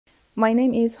My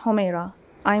name is Homeira.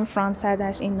 I'm from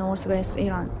Sardash in northwest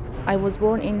Iran. I was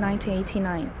born in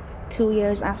 1989, 2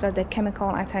 years after the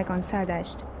chemical attack on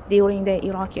Sardash during the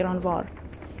Iraq-Iran war.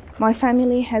 My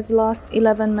family has lost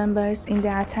 11 members in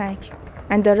the attack,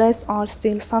 and the rest are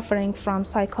still suffering from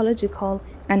psychological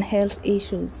and health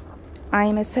issues. I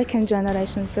am a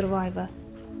second-generation survivor.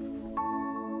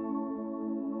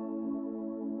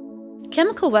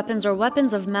 Chemical weapons are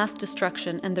weapons of mass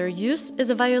destruction, and their use is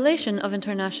a violation of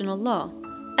international law.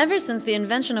 Ever since the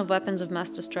invention of weapons of mass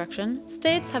destruction,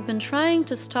 states have been trying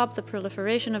to stop the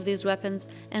proliferation of these weapons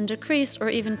and decrease or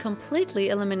even completely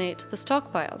eliminate the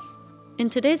stockpiles. In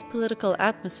today's political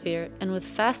atmosphere and with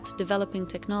fast developing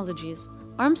technologies,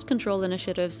 arms control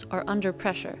initiatives are under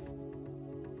pressure.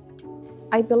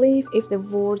 I believe if the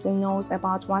world knows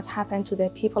about what happened to the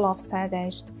people of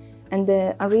Sardash and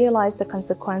realize the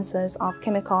consequences of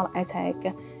chemical attack,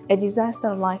 a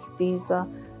disaster like this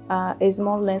is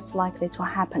more or less likely to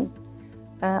happen.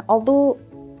 Although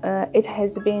it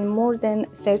has been more than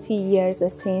 30 years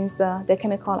since the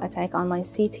chemical attack on my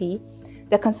city,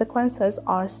 the consequences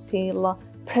are still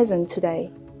present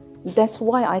today. That's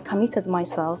why I committed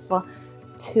myself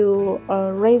to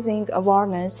raising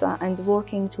awareness and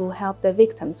working to help the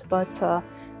victims, but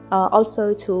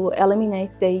also to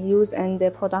eliminate the use and the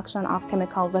production of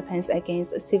chemical weapons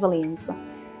against civilians.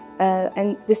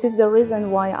 And this is the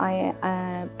reason why I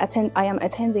am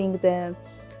attending the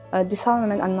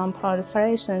disarmament and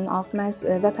non-proliferation of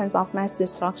weapons of mass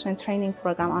destruction training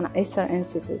program on Asser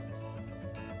Instituut.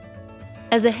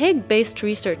 As a Hague-based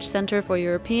research center for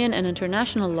European and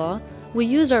international law, we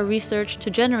use our research to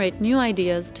generate new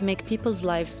ideas to make people's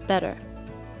lives better.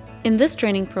 In this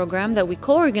training program that we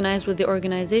co-organize with the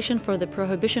Organization for the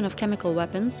Prohibition of Chemical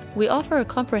Weapons, we offer a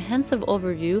comprehensive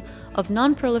overview of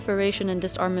non-proliferation and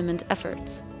disarmament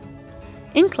efforts.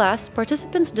 In class,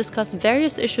 participants discuss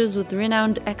various issues with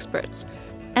renowned experts,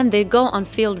 and they go on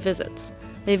field visits.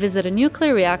 They visit a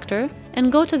nuclear reactor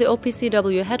and go to the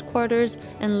OPCW headquarters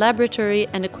and laboratory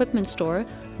and equipment store,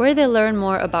 where they learn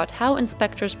more about how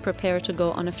inspectors prepare to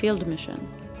go on a field mission.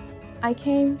 I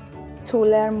came to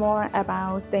learn more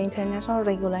about the international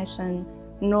regulation,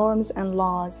 norms and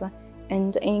laws,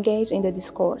 and engage in the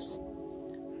discourse.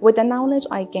 With the knowledge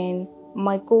I gain,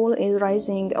 my goal is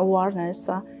raising awareness,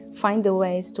 find the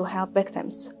ways to help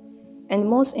victims, and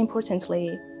most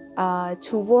importantly,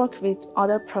 to work with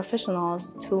other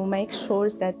professionals to make sure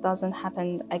that doesn't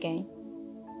happen again.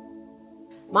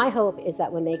 My hope is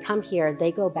that when they come here, they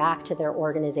go back to their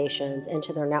organizations and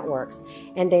to their networks,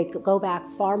 and they go back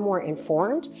far more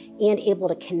informed and able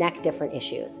to connect different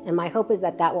issues. And my hope is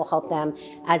that that will help them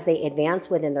as they advance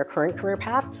within their current career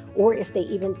path, or if they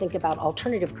even think about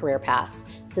alternative career paths,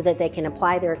 so that they can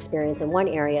apply their experience in one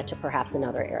area to perhaps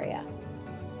another area.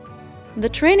 The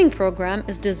training program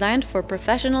is designed for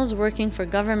professionals working for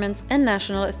governments and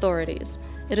national authorities.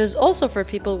 It is also for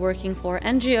people working for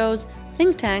NGOs,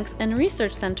 think tanks, and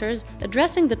research centers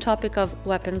addressing the topic of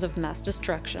weapons of mass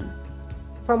destruction.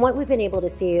 From what we've been able to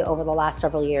see over the last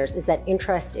several years is that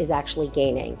interest is actually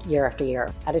gaining year after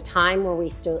year. At a time where we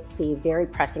still see very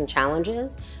pressing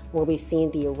challenges, where we've seen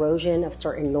the erosion of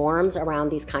certain norms around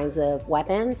these kinds of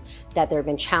weapons, that there have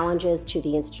been challenges to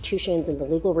the institutions and the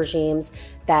legal regimes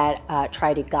that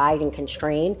try to guide and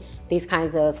constrain these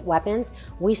kinds of weapons,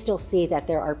 we still see that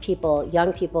there are people,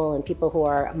 young people and people who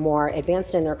are more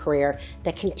advanced in their career,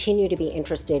 that continue to be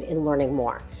interested in learning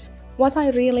more. What I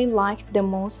really liked the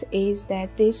most is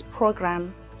that this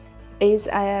program is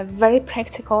a very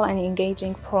practical and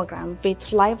engaging program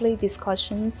with lively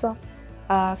discussions,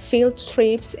 field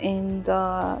trips, and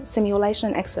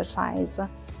simulation exercise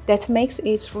that makes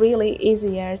it really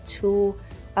easier to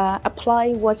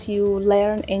apply what you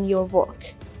learn in your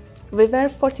work. We were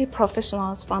 40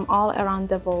 professionals from all around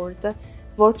the world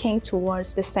working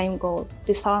towards the same goal,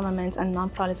 disarmament and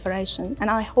non-proliferation, and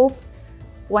I hope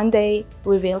one day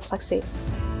we will succeed.